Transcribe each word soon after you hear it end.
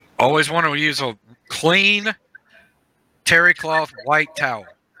Always want to use a clean terry cloth white towel.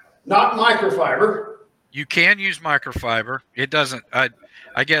 Not microfiber. You can use microfiber. It doesn't. I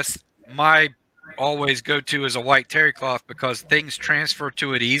guess my always go-to is a white terry cloth because things transfer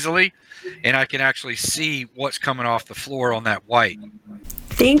to it easily, and I can actually see what's coming off the floor on that white.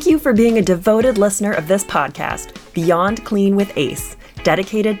 Thank you for being a devoted listener of this podcast, Beyond Clean with Ace,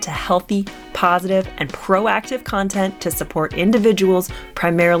 dedicated to healthy, positive, and proactive content to support individuals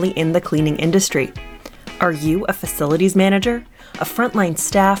primarily in the cleaning industry. Are you a facilities manager, a frontline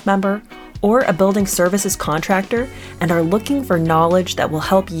staff member, or a building services contractor and are looking for knowledge that will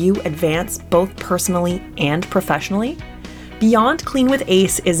help you advance both personally and professionally? Beyond Clean with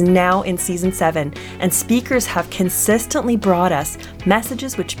Ace is now in Season 7, and speakers have consistently brought us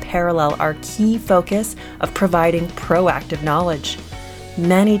messages which parallel our key focus of providing proactive knowledge.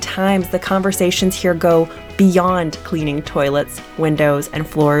 Many times the conversations here go beyond cleaning toilets, windows, and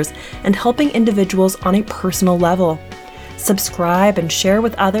floors and helping individuals on a personal level. Subscribe and share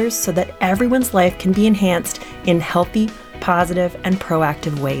with others so that everyone's life can be enhanced in healthy, positive, and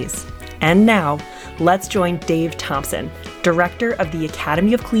proactive ways. And now, let's join Dave Thompson, Director of the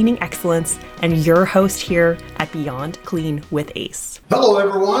Academy of Cleaning Excellence and your host here at Beyond Clean with Ace. Hello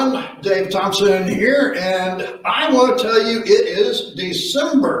everyone, Dave Thompson here, and I want to tell you it is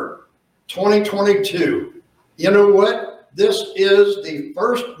December 2022. You know what? This is the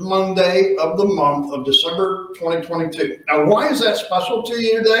first Monday of the month of December 2022. Now, why is that special to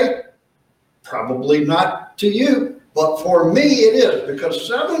you today? Probably not to you, but for me it is, because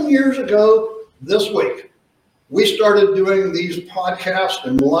 7 years ago this week, we started doing these podcasts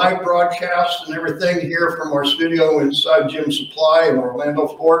and live broadcasts and everything here from our studio inside Gym Supply in Orlando,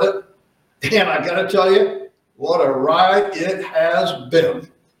 Florida. And I got to tell you, what a ride it has been.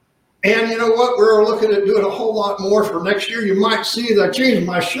 And you know what? We're looking at doing a whole lot more for next year. You might see that I changed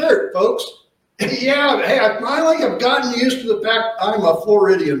my shirt, folks. Yeah, hey, I finally have gotten used to the fact I'm a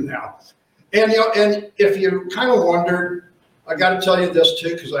Floridian now. And and if you kind of wondered, I got to tell you this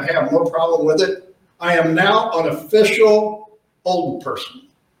too, because I have no problem with it. I am now an official old person.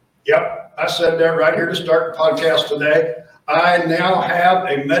 Yep, I said that right here to start the podcast today. I now have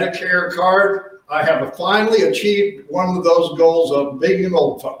a Medicare card. I have finally achieved one of those goals of being an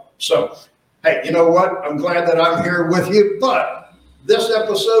old folk. So, hey, you know what? I'm glad that I'm here with you, but this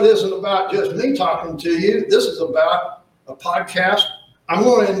episode isn't about just me talking to you. This is about a podcast. I'm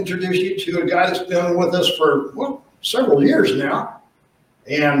going to introduce you to a guy that's been with us for, several years now.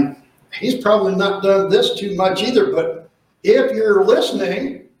 And he's probably not done this too much either, but if you're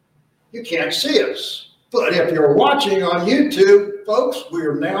listening, you can't see us. But if you're watching on YouTube, folks, we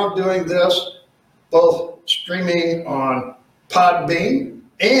are now doing this both streaming on Podbean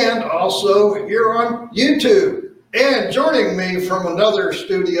and also here on YouTube. And joining me from another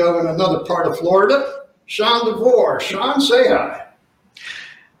studio in another part of Florida, Sean DeVore. Sean, say hi.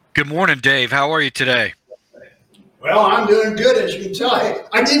 Good morning, Dave. How are you today? Well, I'm doing good, as you can tell.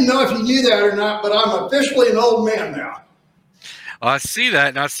 I didn't know if you knew that or not, but I'm officially an old man now. I see that,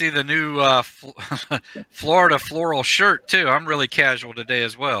 and I see the new Florida floral shirt, too. I'm really casual today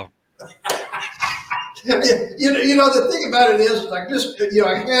as well. You know, the thing about it is, like this,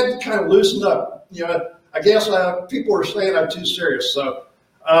 I had to kind of loosen up. I guess people are saying I'm too serious. So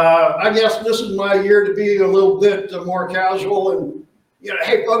I guess this is my year to be a little bit more casual. And,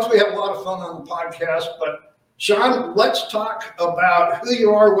 hey, folks, we have a lot of fun on the podcast. But, Sean, let's talk about who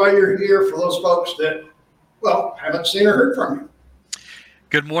you are while you're here for those folks that, haven't seen or heard from you.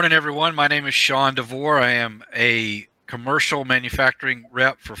 Good morning, everyone. My name is Sean DeVore. I am a commercial manufacturing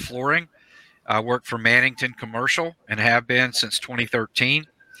rep for flooring. I work for Mannington Commercial and have been since 2013.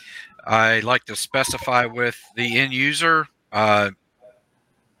 I like to specify with the end user,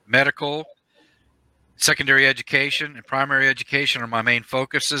 medical, secondary education, and primary education are my main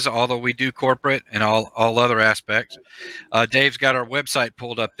focuses, although we do corporate and all other aspects. Dave's got our website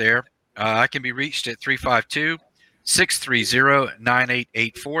pulled up there. I can be reached at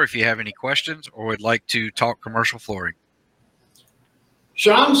 352-630-9884 if you have any questions or would like to talk commercial flooring.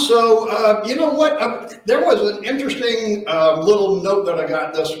 Sean, so you know what? There was an interesting little note that I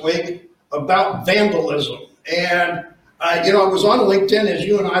got this week about vandalism. And, I was on LinkedIn, as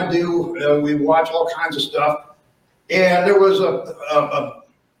you and I do. We watch all kinds of stuff. And there was a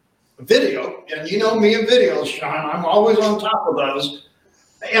video. And you know me and videos, Sean. I'm always on top of those.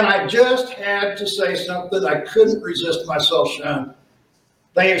 And I just had to say something. I couldn't resist myself, Sean.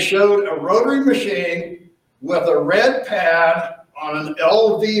 They showed a rotary machine with a red pad on an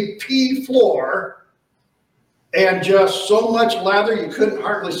LVP floor and just so much lather you couldn't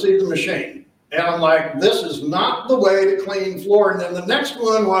hardly see the machine. And I'm like, this is not the way to clean floor. And then the next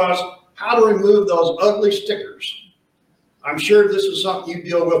one was how to remove those ugly stickers. I'm sure this is something you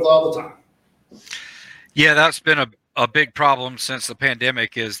deal with all the time. Yeah, that's been a big problem since the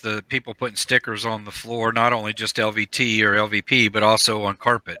pandemic, is the people putting stickers on the floor, not only just LVT or LVP, but also on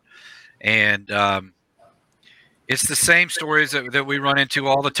carpet. And it's the same stories that we run into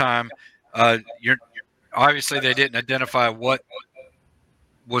all the time. Obviously, they didn't identify what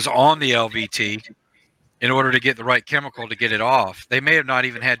was on the LVT in order to get the right chemical to get it off. They may have not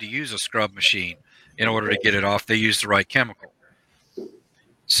even had to use a scrub machine in order to get it off. They used the right chemical.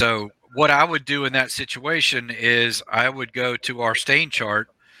 So what I would do in that situation is I would go to our stain chart,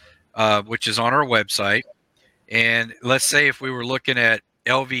 which is on our website. And let's say if we were looking at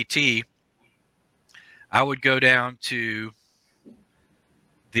LVT, I would go down to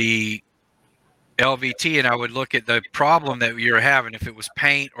the LVT and I would look at the problem that you're having, if it was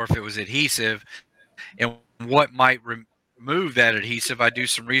paint or if it was adhesive, and what might remove that adhesive. I do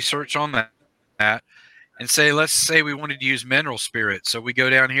some research on that and say, let's say we wanted to use mineral spirit. So we go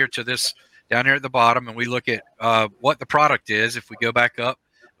down here to this, down here at the bottom, and we look at what the product is. If we go back up,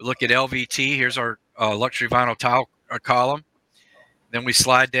 we look at LVT. Here's our luxury vinyl tile column. Then we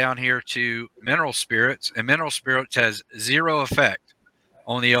slide down here to mineral spirits, and mineral spirits has zero effect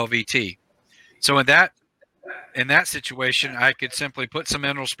on the LVT. So in that situation, I could simply put some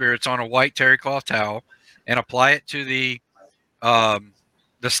mineral spirits on a white terry cloth towel and apply it to the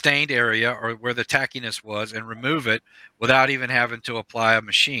stained area or where the tackiness was, and remove it without even having to apply a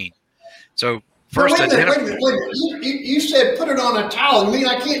machine. So first, wait a minute. You said put it on a towel. You mean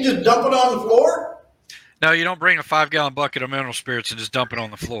I can't just dump it on the floor? No, you don't bring a 5-gallon bucket of mineral spirits and just dump it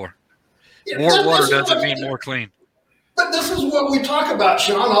on the floor. Yeah, more water doesn't mean more clean. But this is what we talk about,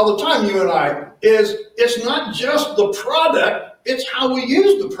 Sean, all the time, you and I, is it's not just the product, it's how we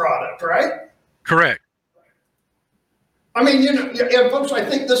use the product, right? Correct. I mean, and folks, I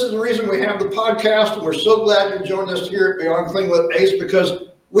think this is the reason we have the podcast, and we're so glad you joined us here at Beyond Clean with Ace, because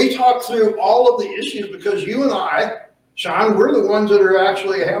we talk through all of the issues, because you and I, Sean, we're the ones that are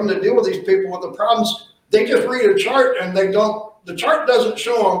actually having to deal with these people with the problems. They just read a chart and the chart doesn't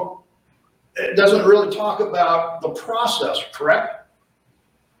show them, it doesn't really talk about the process, correct?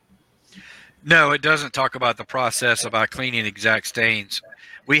 No, it doesn't talk about the process about cleaning exact stains.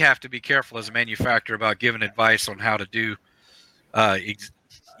 We have to be careful as a manufacturer about giving advice on how to do. It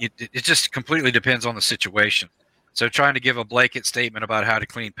just completely depends on the situation. So trying to give a blanket statement about how to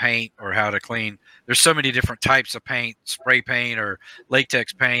clean paint or how to clean, there's so many different types of paint, spray paint or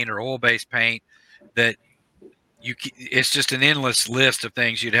latex paint or oil-based paint, that it's just an endless list of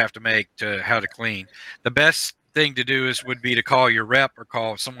things you'd have to make to how to clean. The best thing to do would be to call your rep or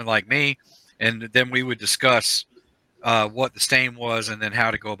call someone like me, and then we would discuss what the stain was and then how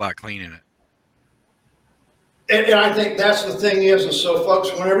to go about cleaning it. And I think that's the thing is so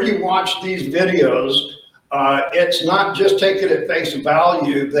folks, whenever you watch these videos, it's not just take it at face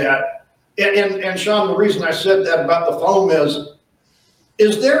value that, and Sean, the reason I said that about the foam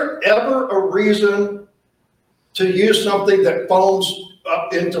is there ever a reason to use something that foams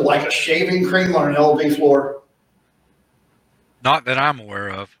up into like a shaving cream on an LV floor? Not that I'm aware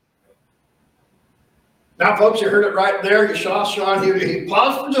of. Now, folks, you heard it right there. You saw Sean. He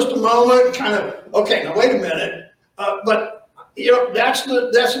paused for just a moment, kind of, okay, now wait a minute. But that's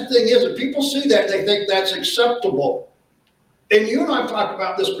the thing is that people see that, they think that's acceptable. And you and I have talked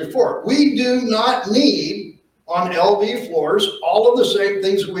about this before. We do not need on LV floors all of the same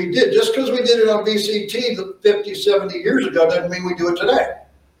things we did. Just because we did it on VCT 50, 70 years ago doesn't mean we do it today.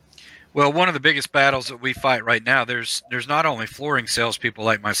 Well, one of the biggest battles that we fight right now, there's not only flooring salespeople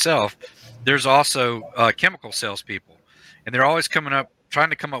like myself, there's also chemical salespeople, and they're always trying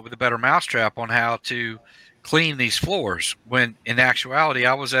to come up with a better mousetrap on how to clean these floors. When in actuality,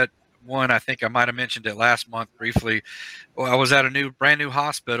 I was at one, I think I might have mentioned it last month briefly. Well, I was at a brand new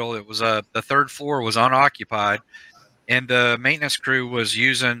hospital. It was the third floor was unoccupied, and the maintenance crew was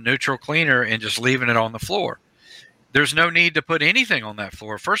using neutral cleaner and just leaving it on the floor. There's no need to put anything on that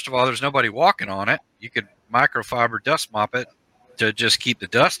floor. First of all, there's nobody walking on it. You could microfiber dust mop it to just keep the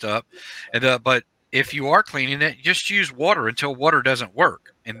dust up. But if you are cleaning it, just use water until water doesn't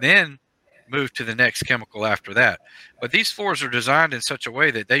work, and then move to the next chemical after that. But these floors are designed in such a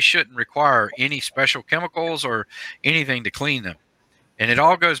way that they shouldn't require any special chemicals or anything to clean them. And it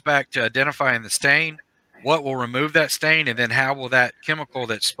all goes back to identifying the stain, what will remove that stain, and then how will that chemical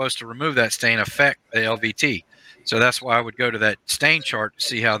that's supposed to remove that stain affect the LVT. So that's why I would go to that stain chart to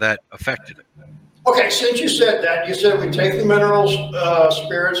see how that affected it. Okay, since you said that, you said we take the mineral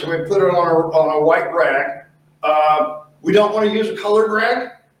spirits and we put it on a white rag. We don't want to use a colored rag?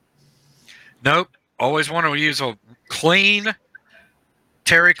 No, always want to use a clean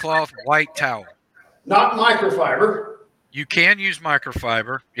terry cloth white towel. Not microfiber. You can use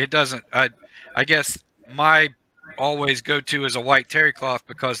microfiber. It doesn't. I guess my always go to is a white terry cloth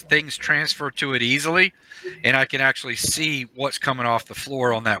because things transfer to it easily, and I can actually see what's coming off the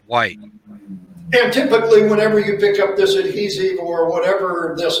floor on that white. And typically, whenever you pick up this adhesive or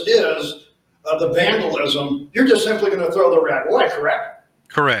whatever this is, the vandalism, you're just simply going to throw the rag away, correct?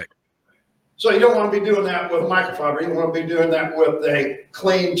 Correct. So you don't want to be doing that with microfiber. You want to be doing that with a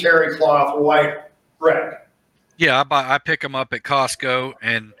clean terry cloth white rag. Yeah, I pick them up at Costco,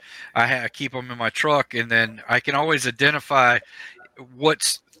 and I keep them in my truck, and then I can always identify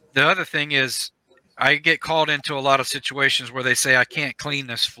what's the other thing is I get called into a lot of situations where they say I can't clean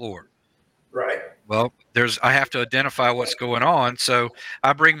this floor. Right. Well, I have to identify what's going on, so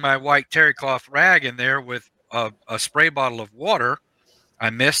I bring my white terry cloth rag in there with a spray bottle of water. I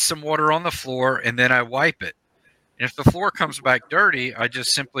mist some water on the floor, and then I wipe it. And if the floor comes back dirty, I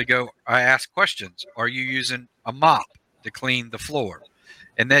just simply I ask questions. Are you using a mop to clean the floor?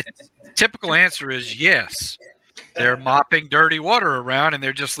 And that typical answer is yes. They're mopping dirty water around, and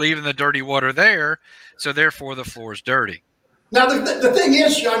they're just leaving the dirty water there, so therefore the floor is dirty. Now, the thing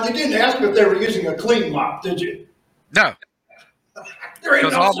is, Sean, you didn't ask if they were using a clean mop, did you? No. There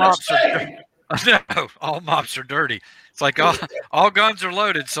ain't no such thing. No, all mops are dirty. It's like all guns are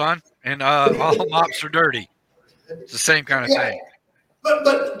loaded, son, and all mops are dirty. It's the same kind of thing.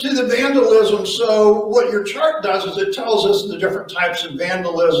 But to the vandalism, so what your chart does is it tells us the different types of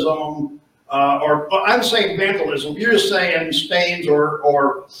vandalism, or I'm saying vandalism. You're just saying stains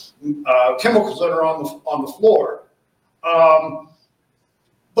or chemicals that are on the floor.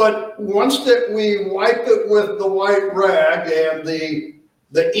 But once that we wipe it with the white rag and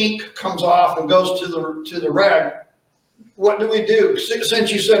the ink comes off and goes to the rag, what do we do?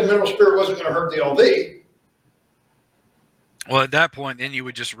 Since you said mineral spirit wasn't going to hurt the LV. Well, at that point, then you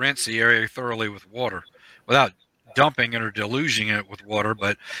would just rinse the area thoroughly with water without dumping it or deluging it with water,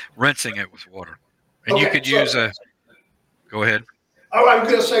 but rinsing it with water. And you could use go ahead. Oh, I'm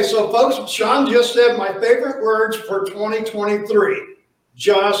going to say, so folks, Sean just said my favorite words for 2023,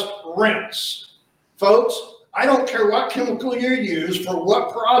 just rinse. Folks, I don't care what chemical you use for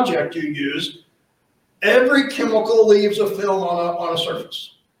what project you use, every chemical leaves a film on a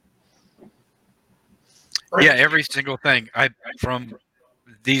surface. Right. Yeah, every single thing. From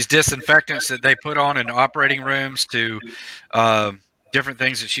these disinfectants that they put on in operating rooms to different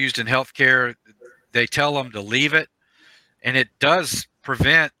things that's used in healthcare, they tell them to leave it, and it does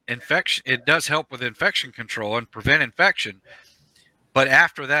prevent infection. It does help with infection control and prevent infection. But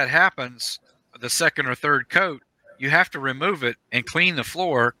after that happens, the second or third coat, you have to remove it and clean the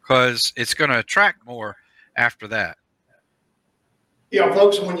floor because it's going to attract more after that. Yeah,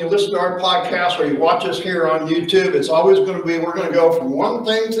 folks, when you listen to our podcast or you watch us here on YouTube, it's always going to be, we're going to go from one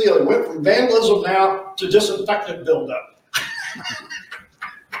thing to the other. We went from vandalism now to disinfectant buildup.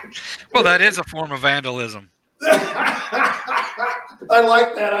 Well, that is a form of vandalism. I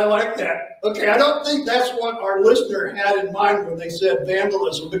like that. Okay, I don't think that's what our listener had in mind when they said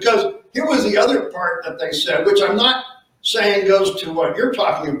vandalism, because here was the other part that they said, which I'm not saying goes to what you're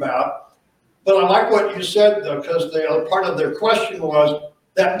talking about. But I like what you said, though, because the other part of their question was,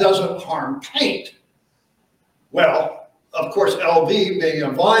 that doesn't harm paint. Well, of course, LV being a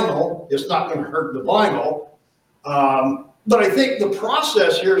vinyl, it's not going to hurt the vinyl. But I think the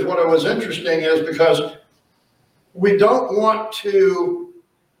process here is what was interesting is because we don't want to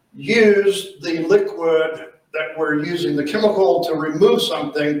use the liquid that we're using, the chemical to remove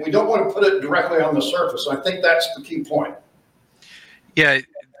something. We don't want to put it directly on the surface. I think that's the key point. Yeah.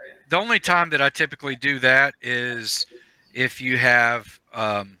 The only time that I typically do that is if you have,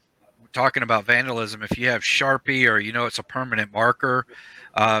 talking about vandalism, if you have Sharpie or it's a permanent marker,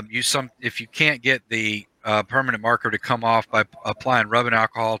 if you can't get the permanent marker to come off by applying rubbing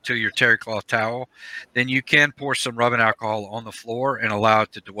alcohol to your terry cloth towel, then you can pour some rubbing alcohol on the floor and allow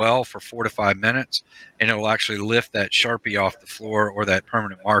it to dwell for 4 to 5 minutes, and it will actually lift that Sharpie off the floor or that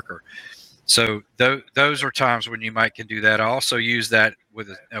permanent marker. So those are times when you can do that. I also use that with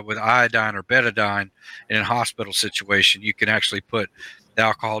iodine or betadine in a hospital situation. You can actually put the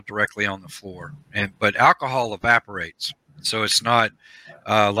alcohol directly on the floor, but alcohol evaporates, so it's not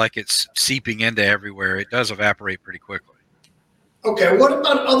like it's seeping into everywhere. It does evaporate pretty quickly. Okay, what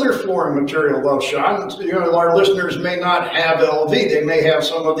about other flooring material, though, Sean? Our listeners may not have LV; they may have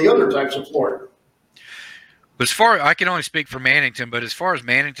some of the other types of flooring. I can only speak for Mannington, but as far as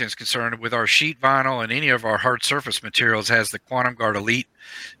Mannington is concerned, with our sheet vinyl and any of our hard surface materials has the Quantum Guard Elite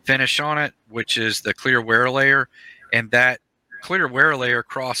finish on it, which is the clear wear layer, and that clear wear layer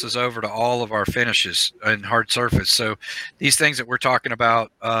crosses over to all of our finishes and hard surface. So these things that we're talking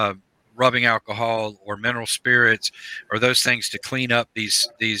about, rubbing alcohol or mineral spirits, or those things to clean up these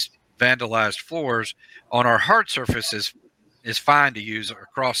vandalized floors on our hard surfaces is fine to use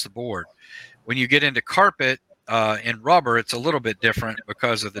across the board. When you get into carpet and rubber, it's a little bit different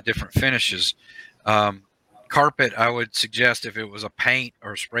because of the different finishes. Carpet, I would suggest if it was a paint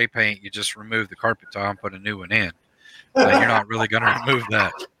or spray paint, you just remove the carpet tile and put a new one in. You're not really going to remove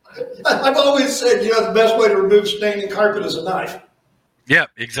that. I've always said, the best way to remove staining carpet is a knife. Yep,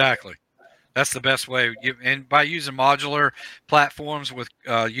 exactly. That's the best way. And by using modular platforms with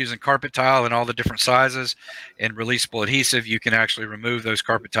using carpet tile in all the different sizes and releasable adhesive, you can actually remove those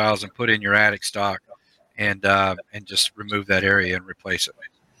carpet tiles and put in your attic stock and just remove that area and replace it.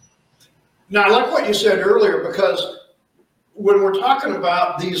 Now, I like what you said earlier, because when we're talking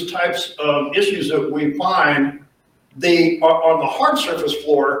about these types of issues that we find, on the hard surface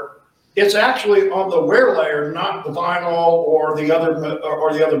floor, it's actually on the wear layer, not the vinyl or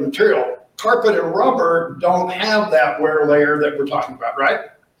the other material. Carpet and rubber don't have that wear layer that we're talking about, right?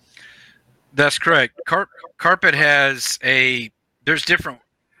 That's correct. Carpet has there's different,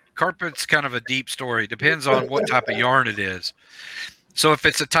 carpet's kind of a deep story. Depends on what type of yarn it is. So if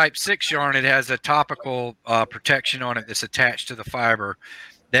it's a type 6 yarn, it has a topical protection on it that's attached to the fiber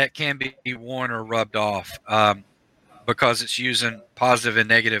that can be worn or rubbed off because it's using positive and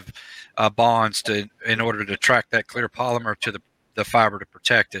negative bonds in order to track that clear polymer to the fiber to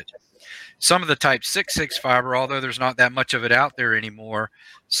protect it. Some of the type 6 fiber, although there's not that much of it out there anymore,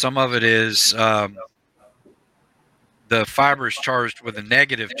 some of it is the fiber is charged with a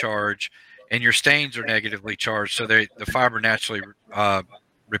negative charge, and your stains are negatively charged, so the fiber naturally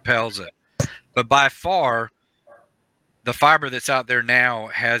repels it. But by far, the fiber that's out there now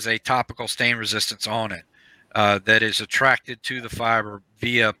has a topical stain resistance on it that is attracted to the fiber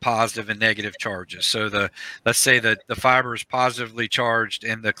via positive and negative charges. So let's say that the fiber is positively charged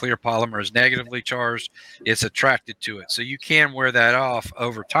and the clear polymer is negatively charged, it's attracted to it. So you can wear that off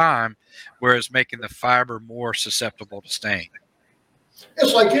over time, whereas making the fiber more susceptible to stain.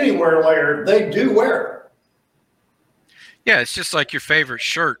 It's like any wear layer, they do wear. Yeah, it's just like your favorite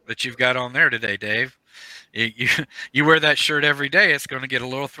shirt that you've got on there today, Dave. You wear that shirt every day, it's going to get a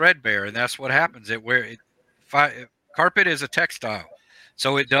little threadbare, and that's what happens. Carpet is a textile,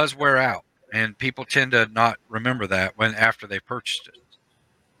 so it does wear out, and people tend to not remember that after they purchased it.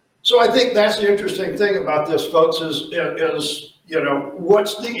 So I think that's the interesting thing about this, folks, is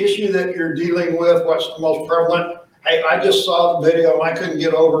what's the issue that you're dealing with? What's the most prevalent? I just saw the video and I couldn't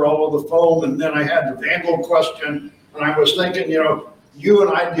get over all of the foam, and then I had the vandal question, and I was thinking, you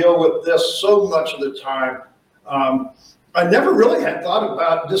and I deal with this so much of the time. I never really had thought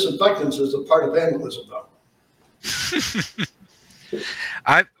about disinfectants as a part of vandalism, though.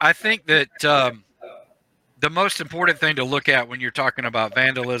 I think that the most important thing to look at when you're talking about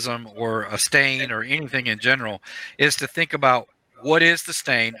vandalism or a stain or anything in general is to think about what is the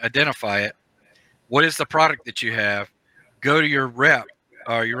stain, identify it, what is the product that you have, go to your rep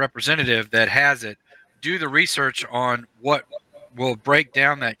or your representative that has it, do the research on what will break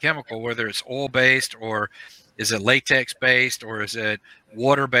down that chemical, whether it's oil-based or is it latex-based or is it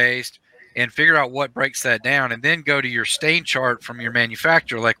water-based, and figure out what breaks that down, and then go to your stain chart from your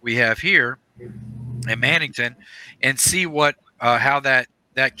manufacturer like we have here at Mannington and see how that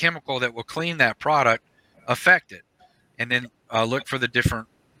chemical that will clean that product affect it, and then look for the different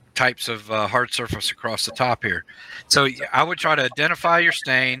types of hard surface across the top here. So I would try to identify your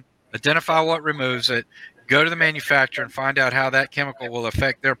stain, identify what removes it, go to the manufacturer and find out how that chemical will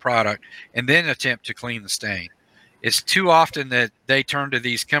affect their product, and then attempt to clean the stain. It's too often that they turn to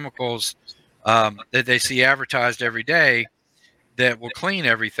these chemicals that they see advertised every day that will clean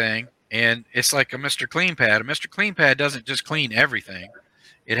everything, and it's like a Mr. Clean Pad. A Mr. Clean Pad doesn't just clean everything.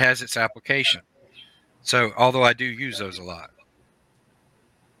 It has its application. So, although I do use those a lot.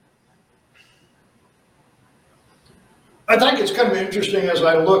 I think it's kind of interesting as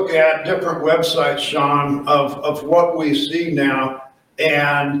I look at different websites, Sean, of what we see now.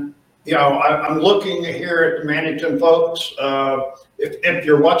 And, I'm looking here at the Mannington folks. If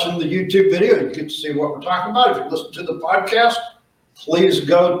you're watching the YouTube video, you get to see what we're talking about. If you listen to the podcast, please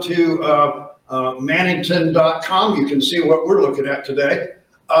go to Mannington.com. You can see what we're looking at today.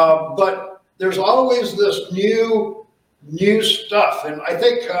 But there's always this new stuff. And I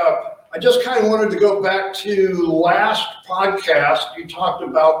think I just kind of wanted to go back to last podcast. You talked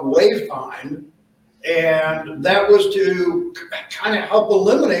about Wayfind, and that was to kind of help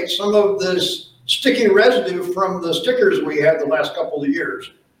eliminate some of this sticky residue from the stickers we had the last couple of years.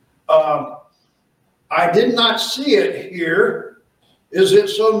 I did not see it here, Is it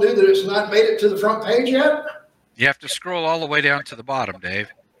so new that it's not made it to the front page yet? You have to scroll all the way down to the bottom, Dave.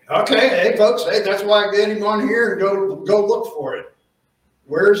 Okay, hey folks, hey, that's why I get him on here and go look for it.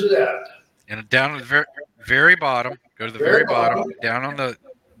 Where's it at? And down at the very bottom, go to the very bottom, down on the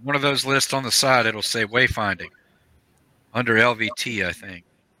one of those lists on the side, it'll say wayfinding under LVT, I think.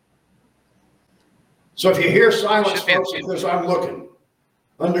 So if you hear silence, folks, it's because I'm looking.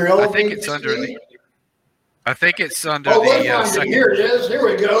 Under LVT? I think it's under the. I think it's under oh, the second. Here it is. Here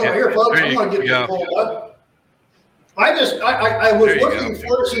we go. Yeah, here, folks. I'm going to get you pulled up. I was looking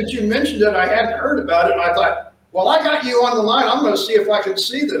for it since you mentioned it. I hadn't heard about it. I thought, well, I got you on the line. I'm going to see if I can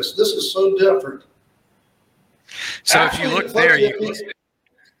see this. This is so different. So actually, if you look there,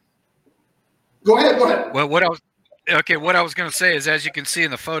 go ahead. Well, what I was going to say is, as you can see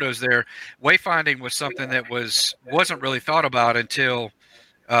in the photos there, wayfinding was something that wasn't really thought about until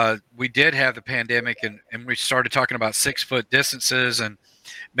we did have the pandemic, and we started talking about 6-foot distances and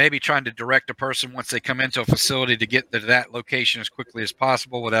maybe trying to direct a person once they come into a facility to get to that location as quickly as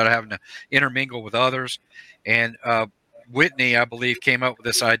possible without having to intermingle with others. And Whitney, I believe, came up with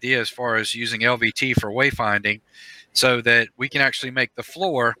this idea as far as using LVT for wayfinding so that we can actually make the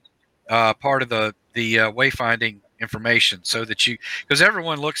floor part of the wayfinding information, so that because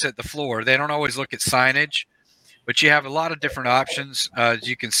everyone looks at the floor, they don't always look at signage, but you have a lot of different options. As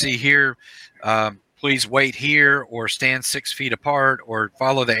you can see here, please wait here, or stand 6 feet apart, or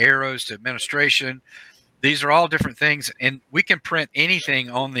follow the arrows to administration. These are all different things, and we can print anything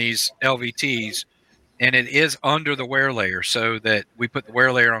on these LVTs, and it is under the wear layer, so that we put the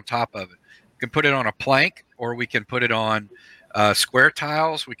wear layer on top of it. We can put it on a plank, or we can put it on square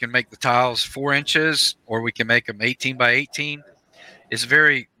tiles. We can make the tiles 4 inches, or we can make them 18 by 18. It's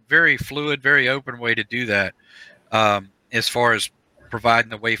very, very fluid, very open way to do that as far as providing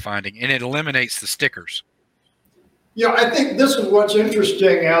the wayfinding, and it eliminates the stickers. Yeah, I think this is what's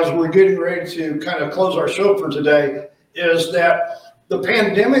interesting as we're getting ready to kind of close our show for today, is that the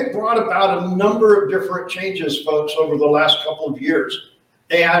pandemic brought about a number of different changes, folks, over the last couple of years.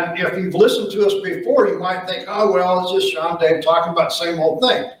 And if you've listened to us before, you might think, oh, well, it's just Sean Dave talking about the same old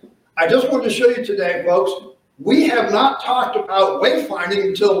thing. I just wanted to show you today, folks, we have not talked about wayfinding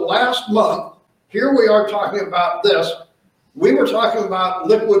until last month. Here we are talking about this. We were talking about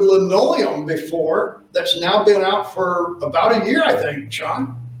liquid linoleum before, that's now been out for about a year, I think,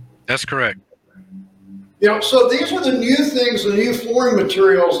 Sean. That's correct. You know, so these are the new things, the new flooring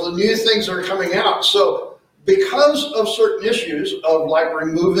materials, the new things that are coming out. So because of certain issues of like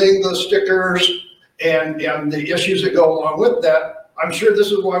removing the stickers and the issues that go along with that, I'm sure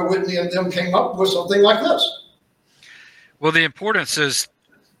this is why Whitney and them came up with something like this. Well, the importance is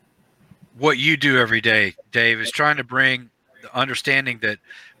what you do every day, Dave, is trying to bring the understanding that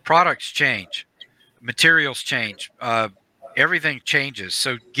products change, materials change, everything changes.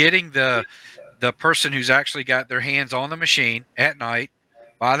 So getting the person who's actually got their hands on the machine at night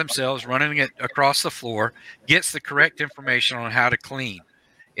by themselves, running it across the floor, gets the correct information on how to clean,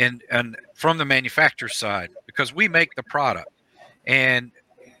 and from the manufacturer's side, because we make the product, and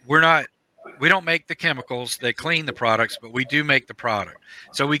we don't make the chemicals that clean the products, but we do make the product.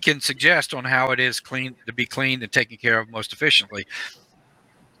 So we can suggest on how it is clean to be cleaned and taken care of most efficiently.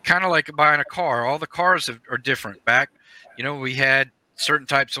 Kind of like buying a car. All the cars are different. Back, we had certain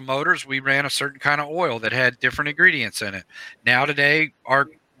types of motors. We ran a certain kind of oil that had different ingredients in it. Now today, our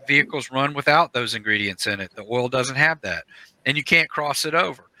vehicles run without those ingredients in it. The oil doesn't have that, and you can't cross it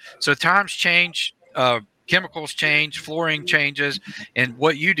over. So times change. Chemicals change, flooring changes, and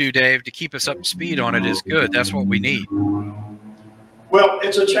what you do, Dave, to keep us up to speed on it is good. That's what we need. Well,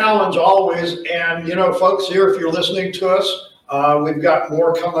 it's a challenge always. And, folks here, if you're listening to us, we've got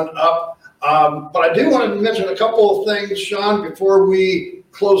more coming up. But I do want to mention a couple of things, Sean, before we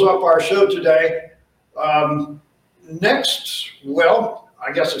close up our show today. I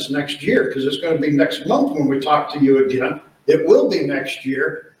guess it's next year, because it's going to be next month when we talk to you again. It will be next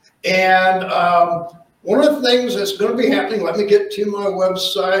year. And one of the things that's going to be happening, let me get to my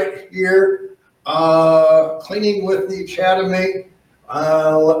website here, Cleaning with the Academy.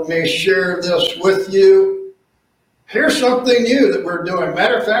 Let me share this with you. Here's something new that we're doing.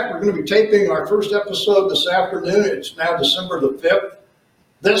 Matter of fact, we're going to be taping our first episode this afternoon. It's now December the 5th.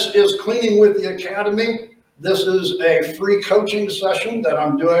 This is Cleaning with the Academy. This is a free coaching session that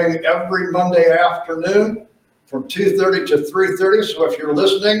I'm doing every Monday afternoon from 2:30 to 3:30. So if you're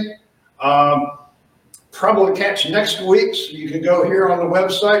listening, probably catch next week. So you can go here on the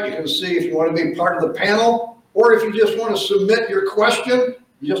website. You can see if you want to be part of the panel, or if you just want to submit your question,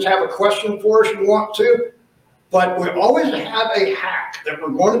 you just have a question for us you want to. But we always have a hack that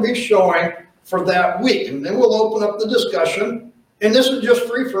we're going to be showing for that week. And then we'll open up the discussion. And this is just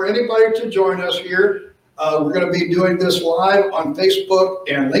free for anybody to join us here. We're going to be doing this live on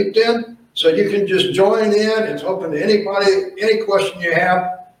Facebook and LinkedIn. So you can just join in. It's open to anybody, any question you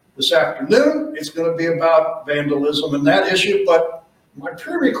have. This afternoon, it's going to be about vandalism and that issue, but my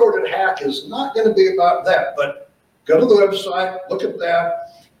pre-recorded hack is not going to be about that. But go to the website, look at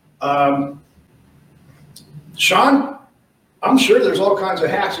that. Sean, I'm sure there's all kinds of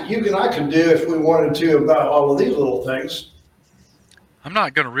hacks that you and I could do if we wanted to about all of these little things. I'm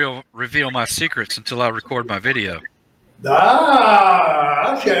not going to reveal my secrets until I record my video.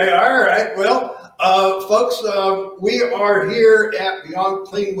 Okay, all right. Well, folks, we are here at Beyond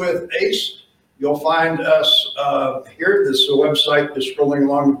Clean with Ace. You'll find us here. This is a website that's scrolling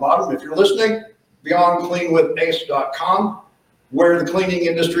along the bottom. If you're listening, beyondcleanwithace.com, where the cleaning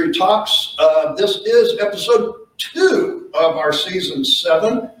industry talks. This is episode 2 of our season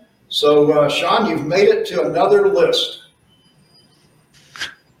 7. So, Sean, you've made it to another list.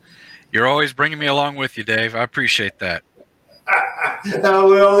 You're always bringing me along with you, Dave. I appreciate that.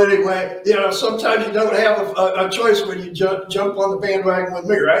 Well, anyway, sometimes you don't have a choice when you jump on the bandwagon with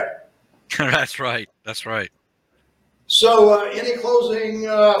me, right? That's right. That's right. So, any closing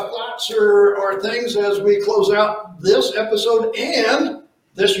thoughts or things as we close out this episode and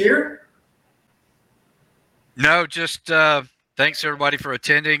this year? No, just thanks everybody for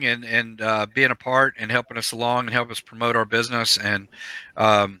attending and being a part and helping us along and help us promote our business. And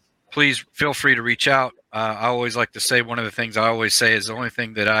please feel free to reach out. I always like to say, one of the things I always say is the only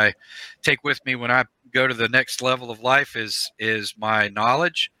thing that I take with me when I go to the next level of life is my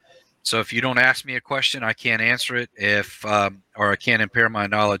knowledge. So if you don't ask me a question, I can't answer it or I can't impair my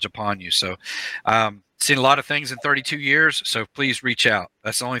knowledge upon you. So seen a lot of things in 32 years. So please reach out.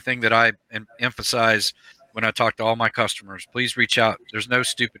 That's the only thing that I emphasize when I talk to all my customers. Please reach out. There's no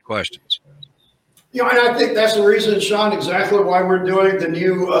stupid questions. And I think that's the reason, Sean, exactly why we're doing the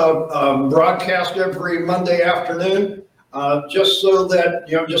new broadcast every Monday afternoon, just so that,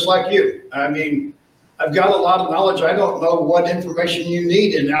 just like you. I mean, I've got a lot of knowledge. I don't know what information you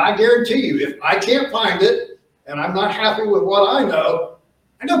need. And I guarantee you, if I can't find it and I'm not happy with what I know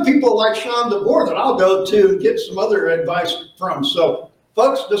people like Sean DeVore that I'll go to and get some other advice from. So,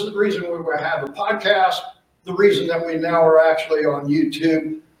 folks, this is the reason we have a podcast, the reason that we now are actually on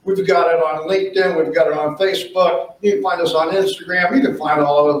YouTube. We've got it on LinkedIn. We've got it on Facebook. You can find us on Instagram. You can find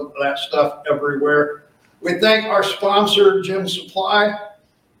all of that stuff everywhere. We thank our sponsor, Gem Supply,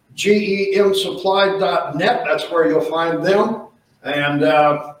 gemsupply.net. That's where you'll find them. And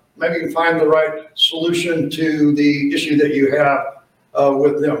maybe you can find the right solution to the issue that you have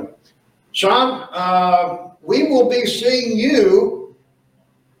with them. Sean, we will be seeing you,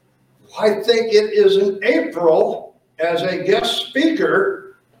 I think it is in April, as a guest speaker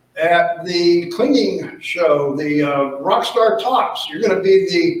at the cleaning show, the Rockstar Talks. You're going to be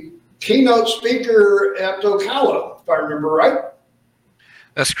the keynote speaker at Ocala, if I remember right.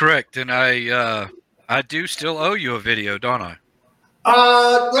 That's correct. And I do still owe you a video, don't I?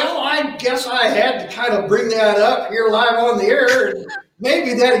 Well, I guess I had to kind of bring that up here live on the air, and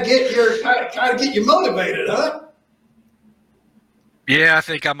maybe that'll get get you motivated, huh? Yeah, I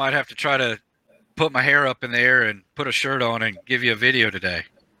think I might have to try to put my hair up in the air and put a shirt on and give you a video today.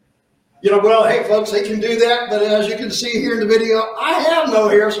 Well, hey, folks, they can do that. But as you can see here in the video, I have no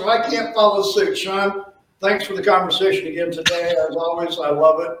hair, so I can't follow suit. Sean, thanks for the conversation again today. As always, I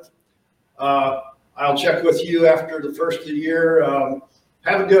love it. I'll check with you after the first of the year.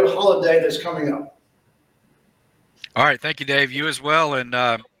 Have a good holiday that's coming up. All right. Thank you, Dave. You as well. And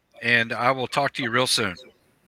I will talk to you real soon.